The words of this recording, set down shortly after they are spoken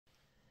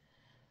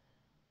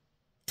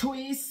to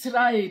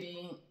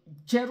Israel,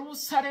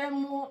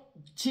 Jerusalem,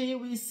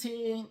 Jewish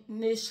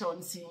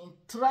nations,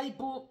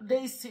 tribe,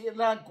 race,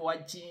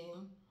 language,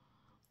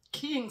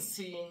 kings,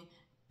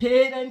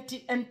 parents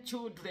and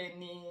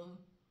children.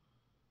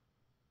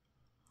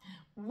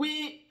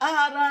 We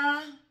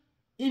are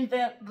in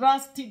the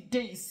last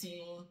days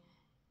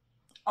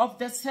of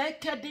the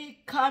second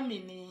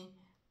coming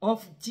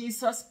of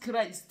Jesus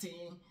Christ,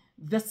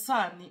 the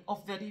Son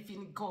of the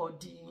living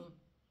God.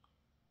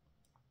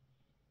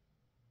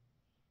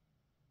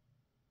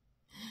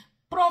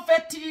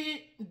 Prophet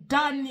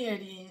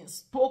Daniel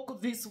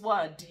spoke this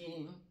word.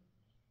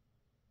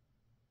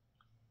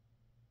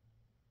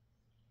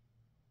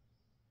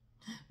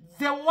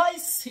 The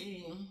wise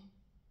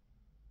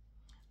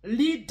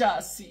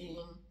leaders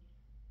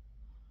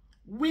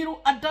will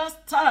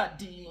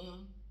understand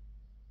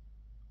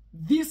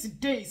these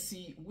days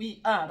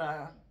we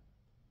are.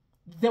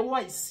 The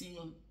wise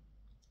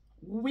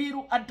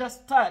will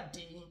understand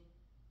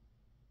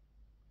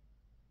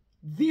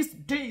these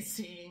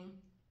days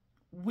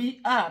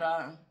we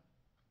are.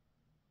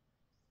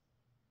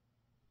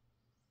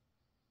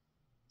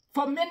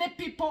 For many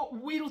people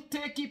will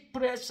take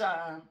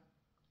pressure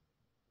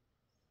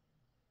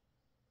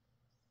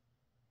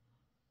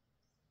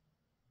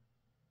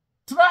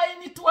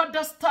trying to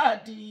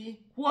understand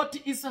what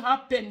is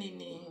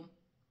happening.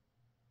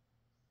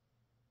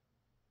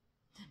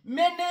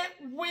 Many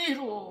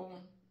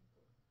will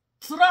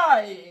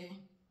try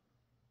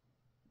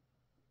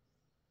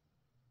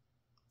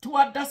to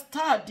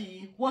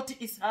understand what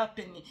is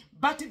happening,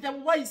 but the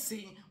wise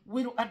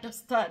will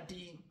understand.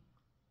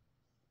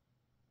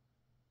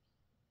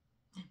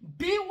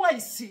 Be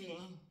wise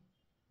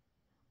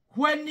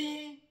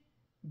when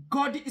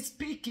God is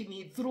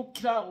speaking through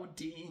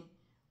cloud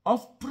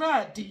of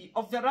pride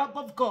of the wrath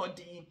of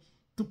God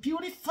to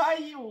purify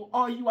you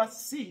or your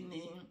sin.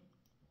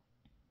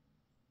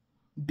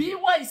 Be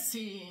wise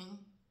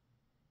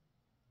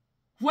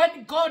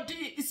when God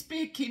is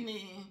speaking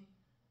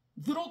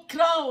through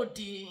cloud,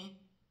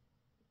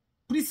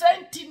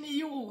 presenting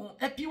you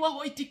a pure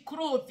white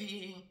cloth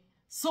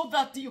so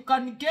that you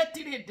can get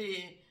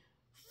ready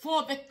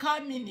for the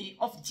coming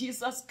of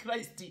Jesus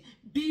Christ.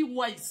 Be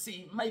wise,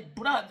 my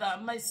brother,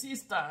 my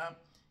sister,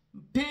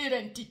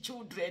 parent,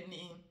 children.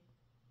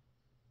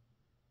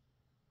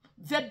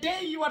 The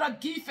day you are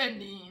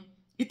given,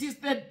 it is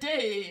the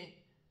day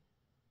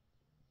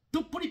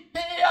to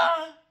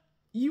prepare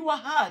your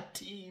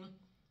heart,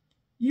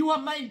 your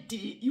mind,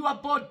 your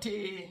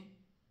body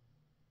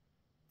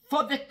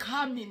for the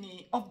coming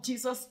of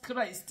Jesus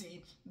Christ,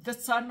 the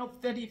Son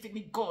of the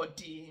living God.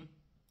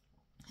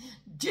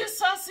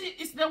 Jesus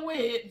is the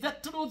way, the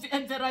truth,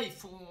 and the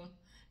life.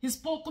 He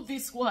spoke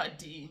this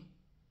word.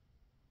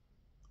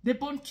 The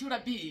born cure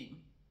be.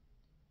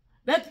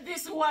 Let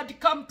this word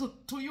come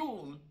to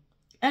you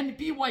and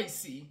be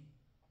wise.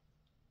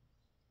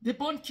 The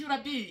born cure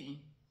be.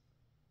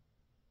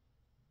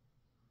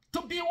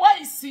 To be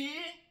wise,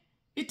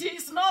 it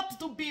is not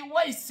to be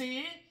wise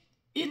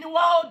in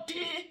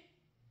worldly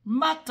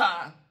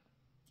matter.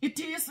 It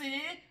is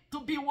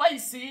to be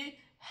wise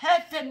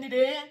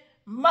heavenly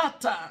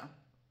matter.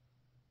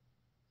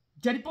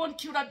 Jaribon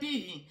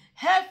Kurabi,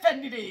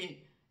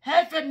 heavenly,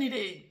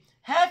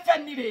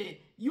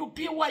 you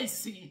be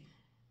wise,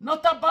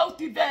 not about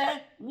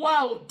the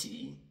world.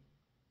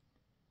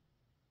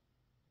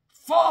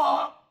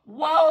 For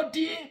world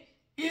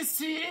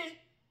is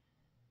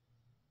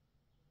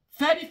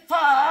very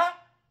far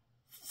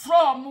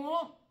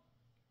from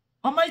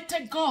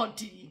Almighty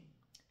God.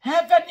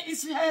 Heaven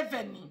is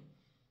heaven,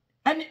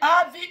 and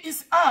earth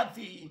is earth.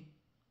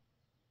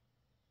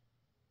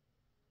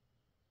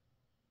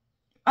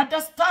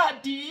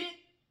 Understand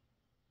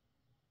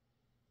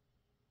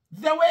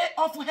the way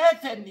of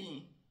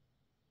heaven.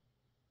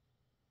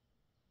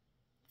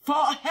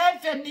 For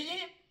heaven,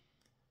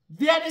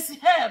 there is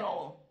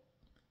hell.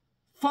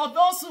 For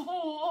those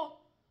who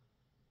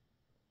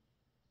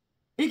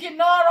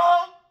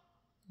ignore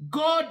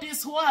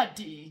God's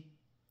word,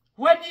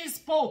 when he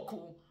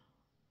spoke,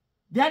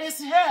 there is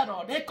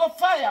hell, lake of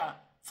fire,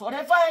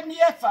 forever and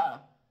ever.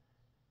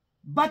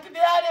 But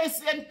there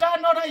is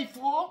eternal life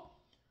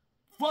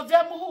for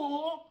them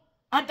who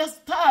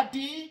understand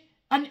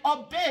and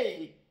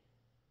obey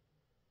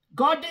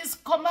God's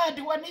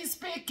command when he's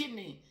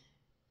speaking.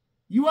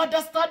 You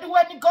understand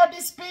when God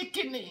is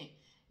speaking.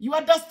 You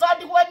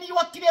understand when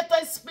your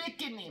Creator is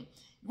speaking.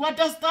 You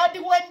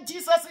understand when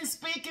Jesus is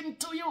speaking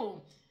to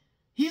you.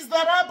 He's the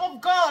Lamb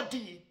of God.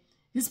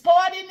 He's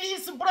pouring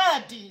his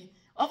blood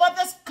over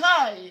the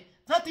sky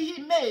that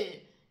he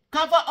may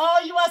cover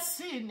all your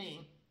sin.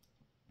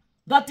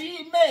 That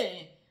he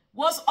may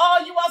wash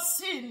all your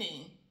sin.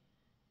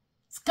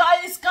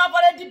 Sky is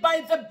covered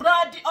by the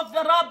blood of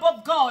the Lamb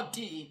of God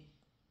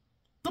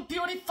to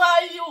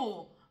purify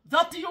you,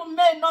 that you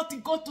may not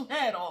go to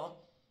hell.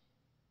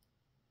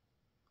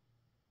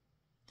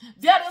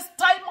 There is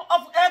time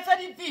of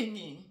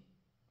everything.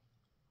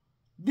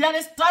 There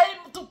is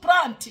time to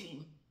plant.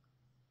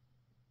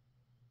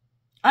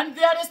 And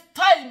there is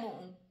time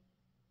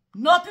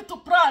not to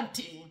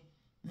plant.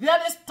 There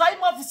is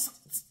time of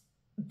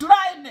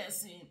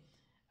dryness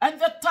and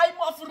the time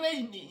of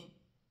rain.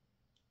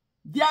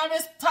 There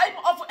is time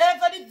of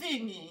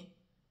everything.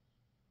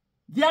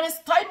 There is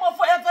time of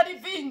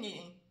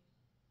everything.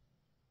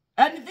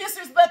 And this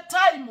is the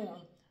time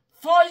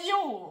for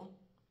you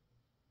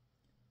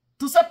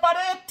to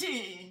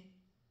separate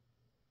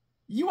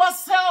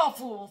yourself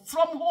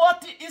from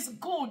what is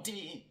good.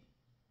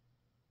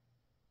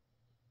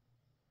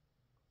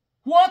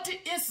 What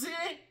is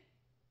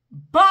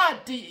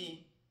bad?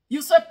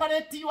 You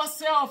separate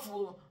yourself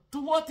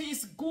to what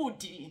is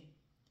good.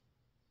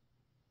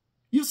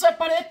 You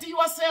separate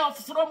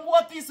yourself from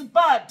what is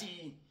bad.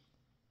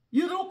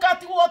 You look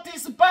at what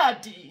is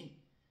bad.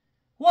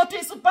 What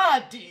is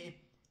bad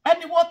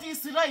and what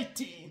is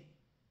right.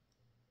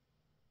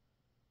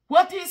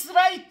 What is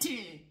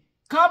right?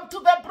 Come to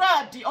the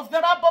blood of the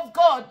Lamb of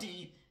God.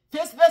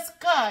 Face the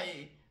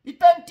sky.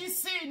 Repent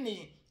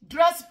sin.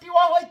 Dress pure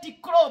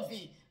white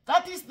clothing.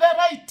 That is the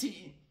right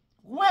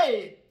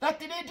way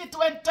that leads to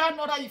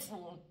eternal life.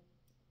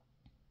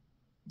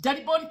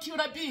 Jaribon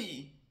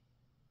Kurabi.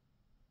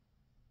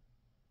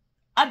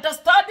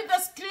 Understand the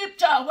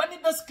scripture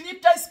when the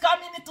scripture is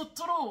coming to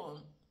true.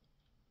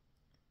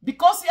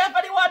 Because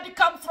every word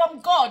comes from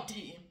God.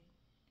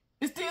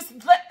 It is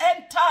the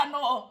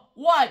eternal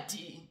word.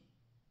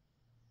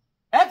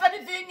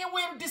 Everything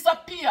will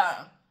disappear.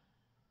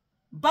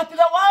 But the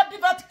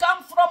word that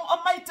comes from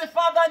Almighty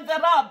Father and the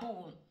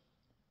Lamb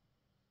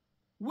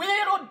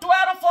will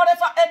dwell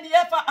forever and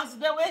ever as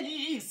the way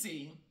he is.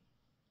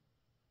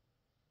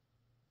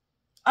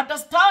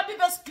 Understand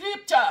the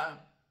scripture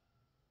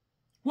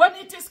when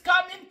it is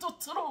coming to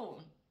true.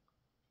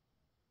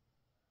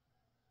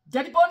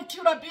 Jaribon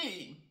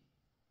Kurabi.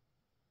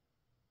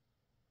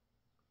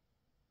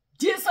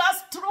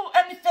 Jesus, true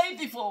and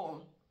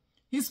faithful,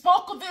 he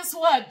spoke this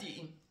word.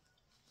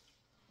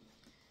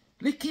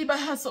 Likiba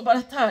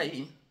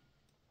hasobaratai.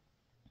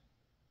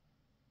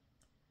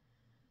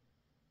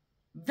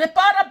 The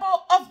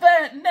parable of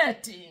the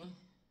net.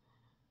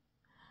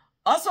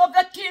 Also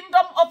the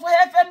kingdom of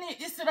heaven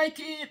is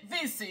like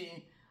this.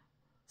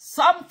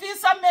 Some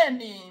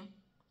fishermen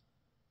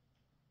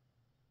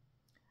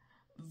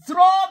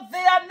throw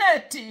their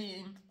net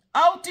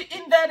out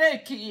in the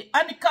lake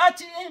and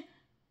catch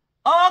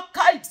all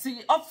kinds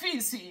of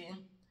fish.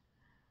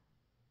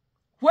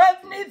 When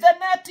the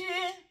net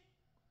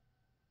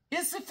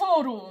is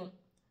full,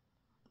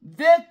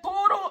 they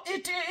pour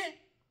it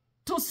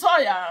to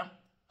soil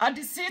and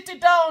sit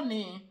down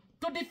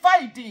to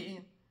divide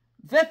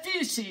the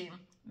fish.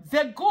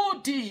 The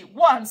good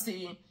ones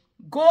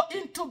go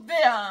into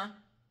their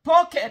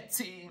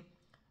pockets.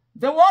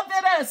 The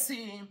worthless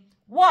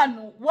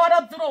one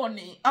were thrown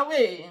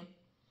away.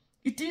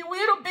 It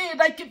will be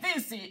like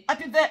this at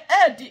the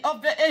end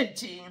of the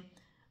age.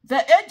 The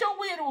angel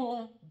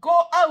will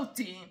go out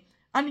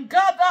and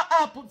gather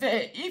up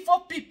the evil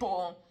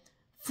people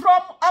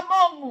from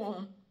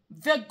among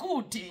the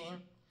good,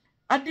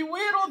 and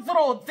will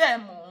throw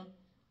them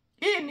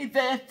in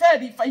the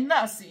fairy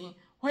finance,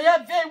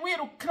 where they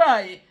will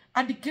cry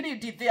and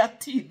grit their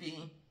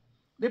teeth.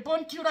 The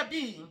bon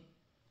curabi.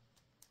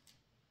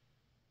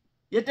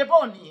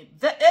 Yeteboni,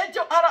 the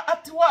angel are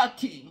at work,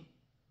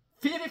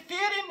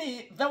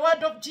 fulfilling the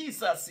word of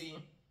Jesus.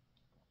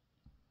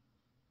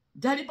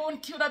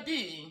 Jaribon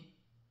curabi.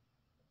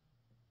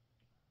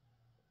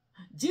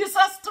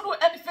 Jesus, true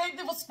and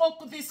faithful,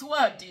 spoke this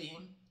word.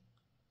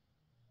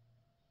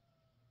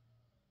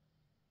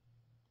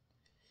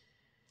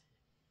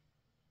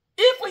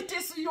 If it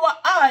is your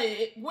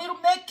eye will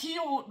make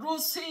you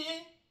lose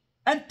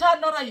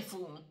eternal life,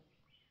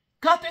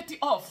 cut it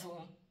off.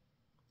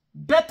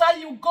 Better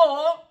you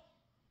go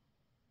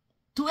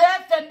to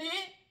heaven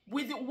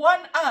with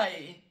one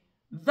eye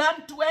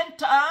than to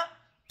enter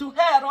to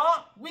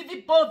hell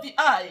with both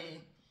eyes.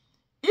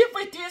 If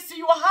it is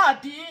your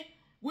heart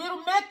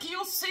will make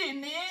you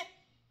sin,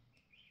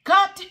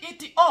 cut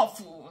it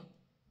off.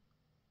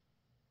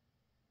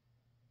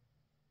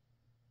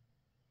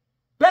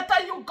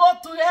 Better you go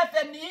to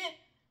heaven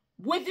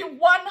with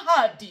one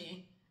heart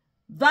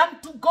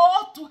than to go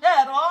to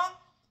hell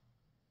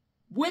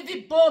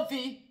with both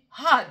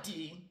heart.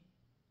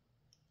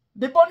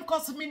 The bon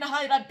cosmina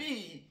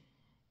hairabi.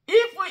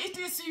 If it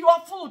is your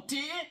foot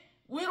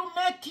will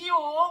make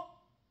you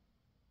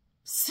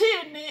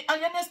sin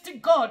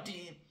against God,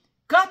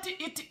 cut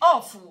it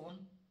off.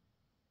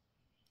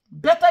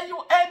 Better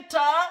you enter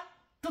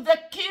to the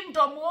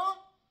kingdom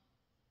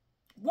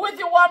with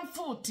one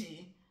foot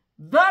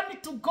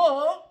than to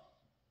go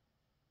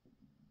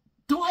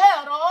to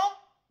hell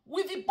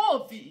with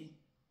both.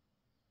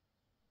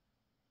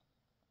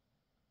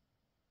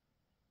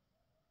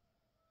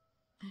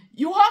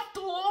 You have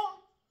to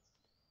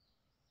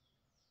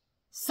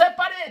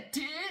separate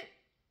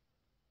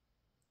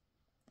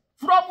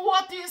from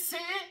what is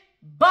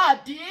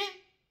bad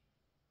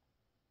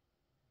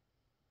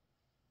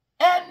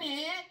and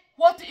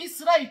what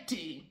is right.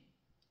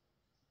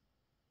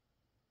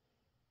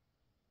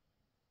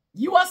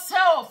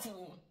 Yourself,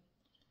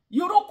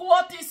 you look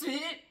what is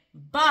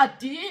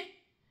bad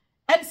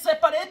and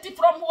separate it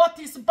from what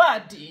is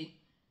bad,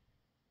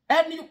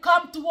 and you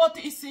come to what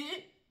is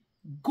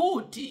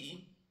good.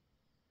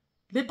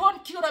 Lebon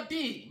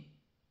Kurabi.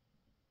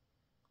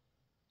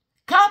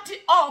 Cut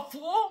off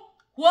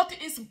what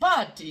is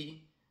bad.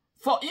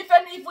 For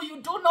even if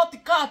you do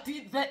not cut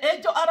it, the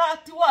angel are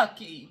at work.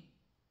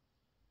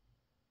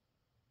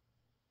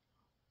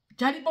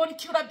 Jaribon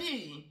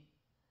Kurabi.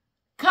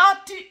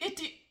 Cut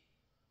it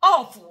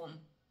off.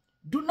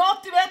 Do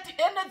not let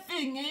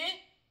anything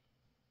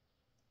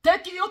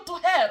take you to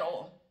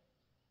hell.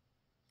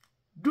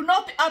 Do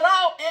not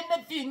allow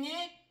anything.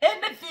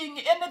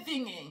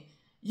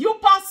 You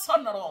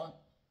personal.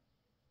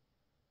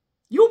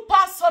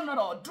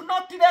 Do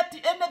not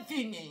let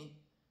anything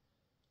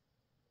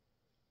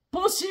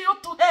push you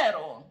to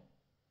hell.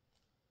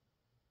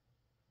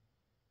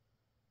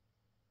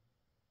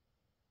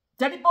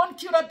 Jaribon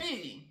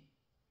Kurabi.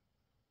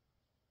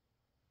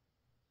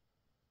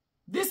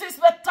 This is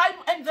the time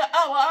and the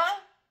hour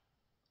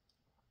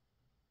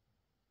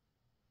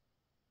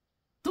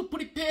to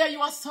prepare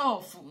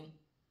yourself.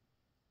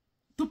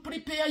 To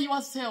prepare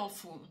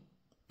yourself.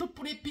 To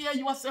prepare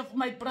yourself,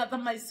 my brother,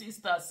 my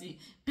sisters,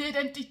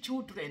 parent,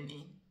 children.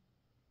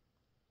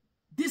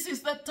 This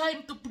is the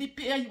time to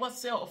prepare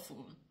yourself.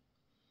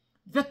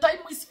 The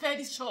time is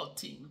very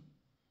short.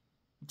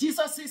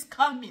 Jesus is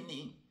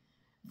coming.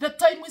 The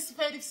time is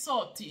very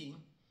short.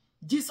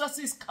 Jesus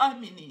is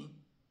coming.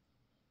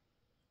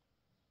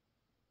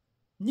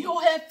 New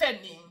heaven,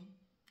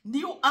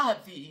 new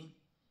earth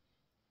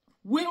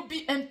will be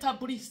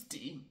established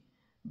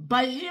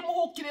by him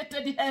who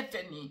created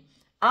heaven,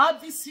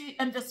 earth, sea,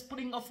 and the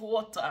spring of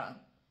water.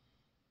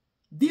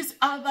 These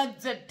are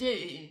the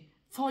day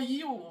for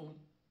you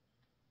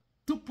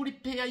to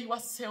prepare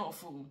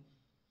yourself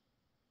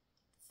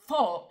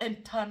for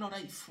eternal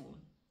life.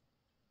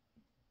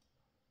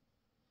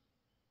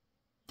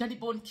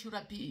 Jaribon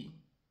Kurabi.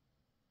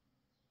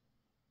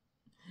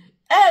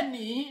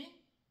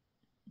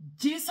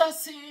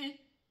 Jesus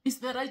is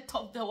the light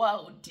of the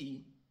world.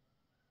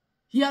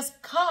 He has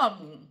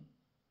come.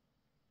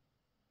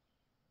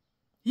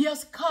 He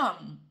has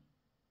come.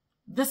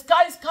 The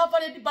sky is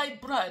covered by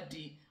blood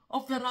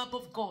of the Lamb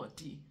of God.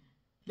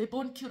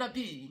 Lebon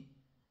Kurabi.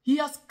 He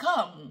has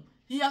come.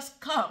 He has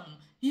come.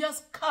 He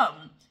has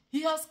come.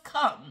 He has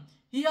come.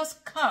 He has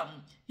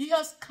come. He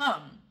has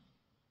come.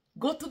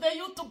 Go to the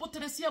YouTube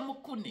Teresia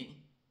Mukuni.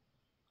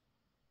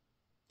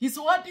 His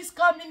word is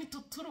coming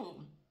to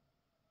true.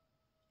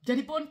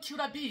 Jaribon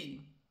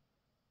Kurabi.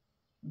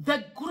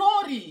 The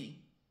glory.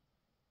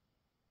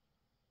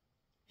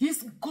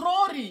 His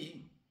glory.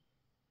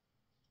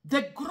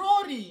 The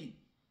glory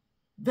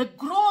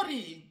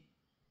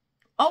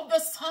of the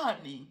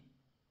sun,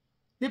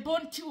 the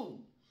bonchu,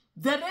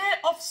 the ray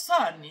of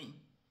sun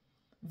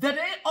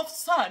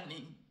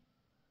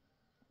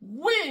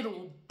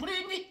will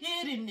bring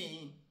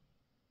healing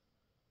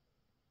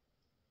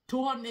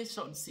to our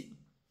nations.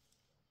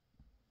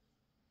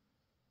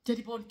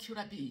 Jaribon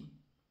Kurabi.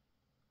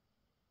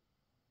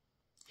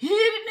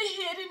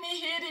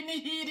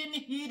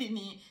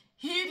 Healing.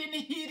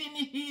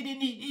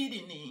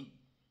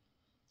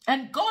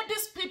 And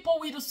God's people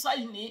will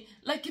shine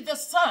like the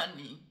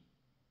sun.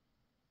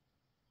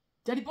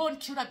 Jaribon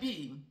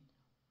Kurabi.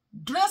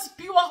 Dress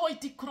pure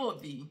white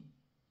clothing.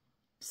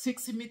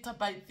 6 meters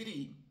by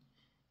 3.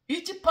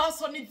 Each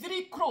person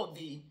 3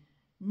 clothing.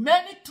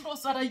 Many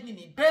clothes are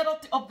lining.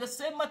 Belt of the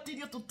same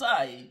material to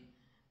tie.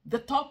 The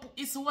top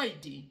is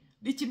wide,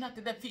 reaching at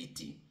the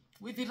feet.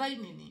 With the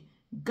lining.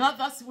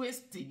 Gathers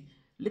waist.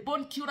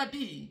 Lebon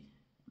Kurabi.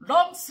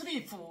 Long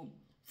sleeve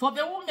for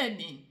the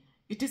women.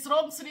 It is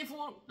long sleeve,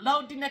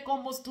 loud neck,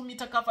 almost 2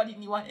 meters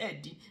covering your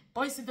head.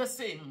 Boys the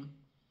same.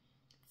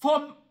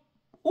 For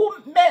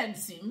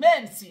men's,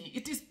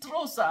 it is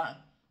trouser.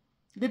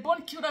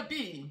 Lebon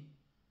Kurabi.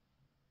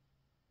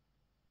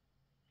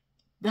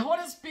 The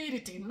Holy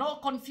Spirit, no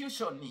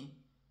confusion.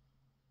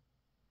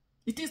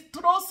 It is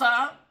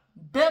trouser,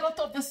 belt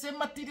of the same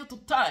material to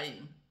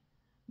tie.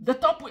 The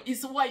top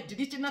is wide,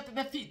 reaching at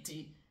the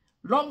feet.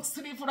 Long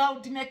sleeve,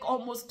 round neck,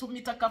 almost 2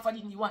 meters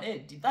covering your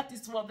head. That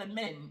is for the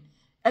men.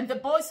 And the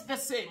boys the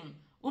same.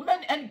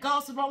 Women and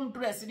girls long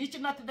dress,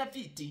 reaching at the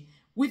feet.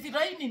 With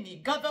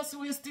lining, gathers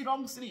waist,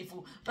 long sleeve,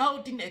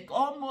 round neck,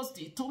 almost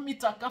 2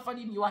 meters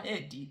covering your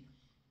head.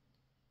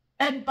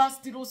 And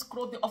bastirous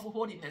clothing of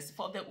holiness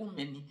for the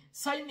women.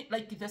 Shine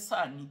like the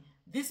sun.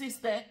 This is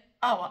the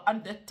hour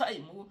and the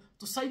time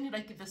to shine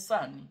like the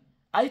sun.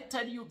 I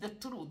tell you the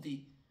truth.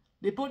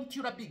 Lebon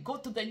Kurabi, go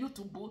to the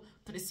YouTube,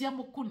 Teresia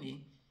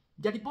Mukuni.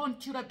 Jaribon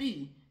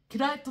Kurabi,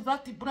 cry to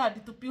that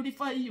blood to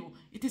purify you.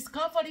 It is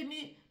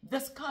covering the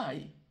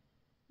sky.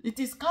 It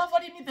is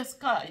covering the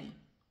sky.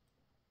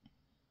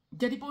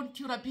 Jaribon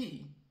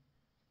Kurabi.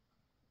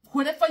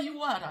 Wherever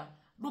you are,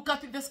 look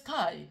at the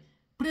sky.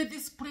 Pray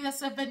this prayer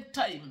 7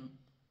 times.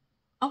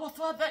 Our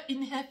Father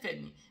in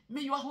heaven,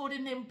 may your holy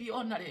name be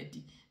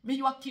honored. May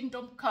your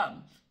kingdom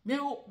come. May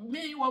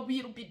your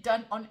will be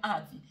done on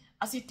earth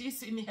as it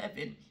is in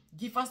heaven.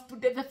 Give us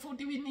today the food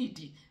we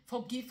need.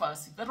 Forgive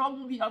us the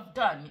wrong we have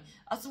done,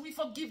 as we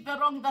forgive the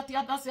wrong that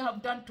others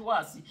have done to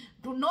us.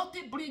 Do not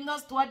bring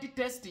us to hard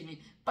testing,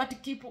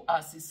 but keep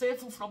us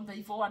safe from the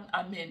evil one.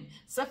 Amen.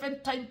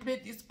 7 times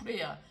pray this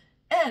prayer,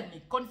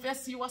 and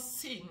confess your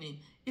sin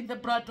in the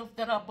blood of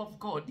the Lamb of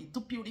God,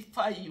 to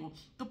purify you,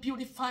 to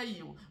purify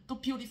you, to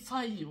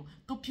purify you,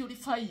 to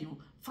purify you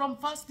from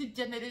first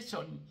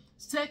generation,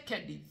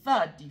 second,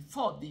 third,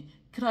 fourth.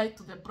 Cry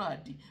to the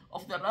blood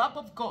of the Lamb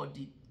of God,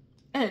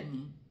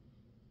 and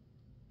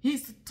he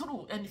is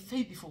true and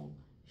faithful.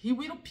 He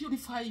will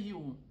purify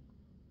you.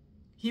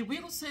 He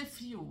will save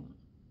you.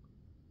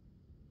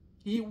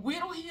 He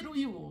will heal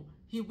you.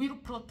 He will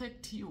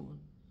protect you.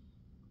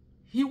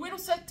 He will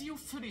set you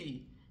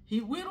free.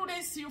 He will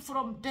raise you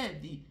from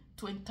death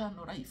to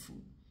eternal life.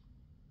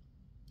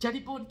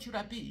 Jaribon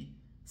Kirabi,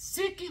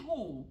 seek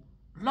who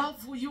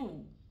love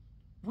you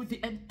with the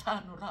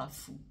eternal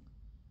love.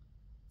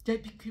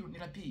 Jabikyu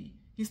Nirabi,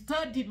 he's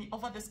standing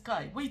over the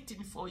sky,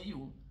 waiting for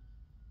you.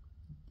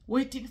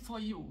 Waiting for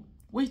you.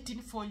 Waiting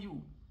for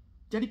you.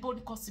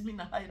 Jaribon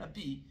Kosimina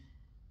Hairabi,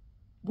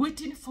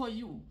 waiting for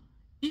you.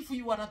 If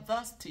you are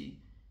thirsty,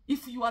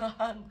 if you are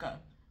hunger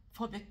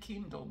for the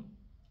kingdom,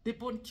 the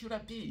Bon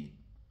Kirabi.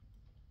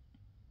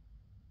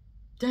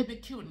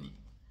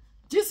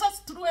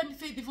 Jesus, true and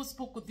faithful,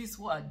 spoke this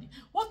word.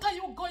 What are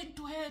you going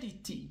to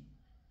inherit?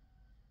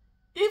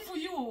 If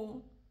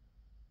you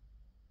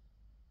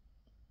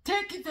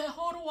take the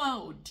whole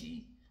world,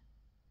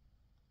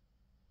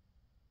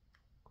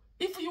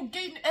 if you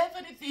gain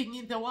everything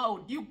in the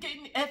world, you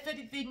gain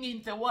everything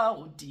in the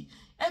world,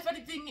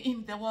 everything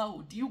in the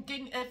world, you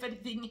gain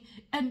everything,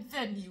 and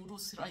then you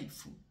lose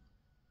life.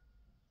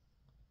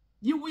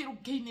 You will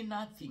gain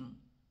nothing.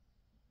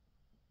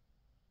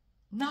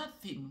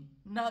 Nothing,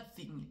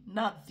 nothing,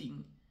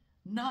 nothing,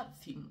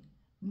 nothing,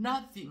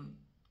 nothing.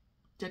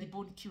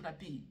 Jaribon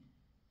Kirabi.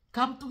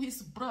 Come to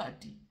his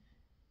blood.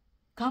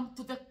 Come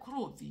to the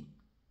clothing.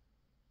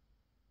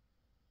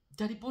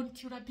 Jaribon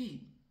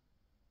Kirabi.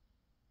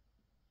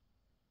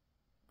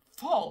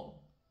 For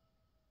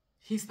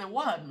he's the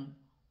one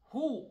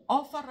who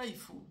offers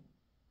life.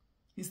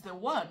 He's the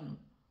one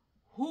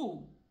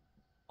who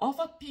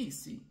offers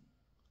peace,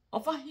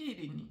 offers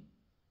healing.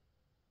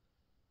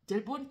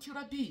 Jaribon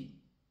Kirabi.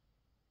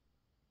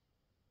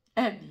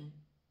 And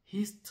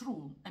he is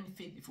true and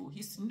faithful.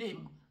 His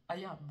name, I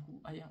am who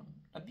I am.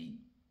 Rabbi.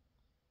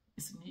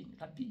 His name,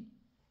 Rabbi.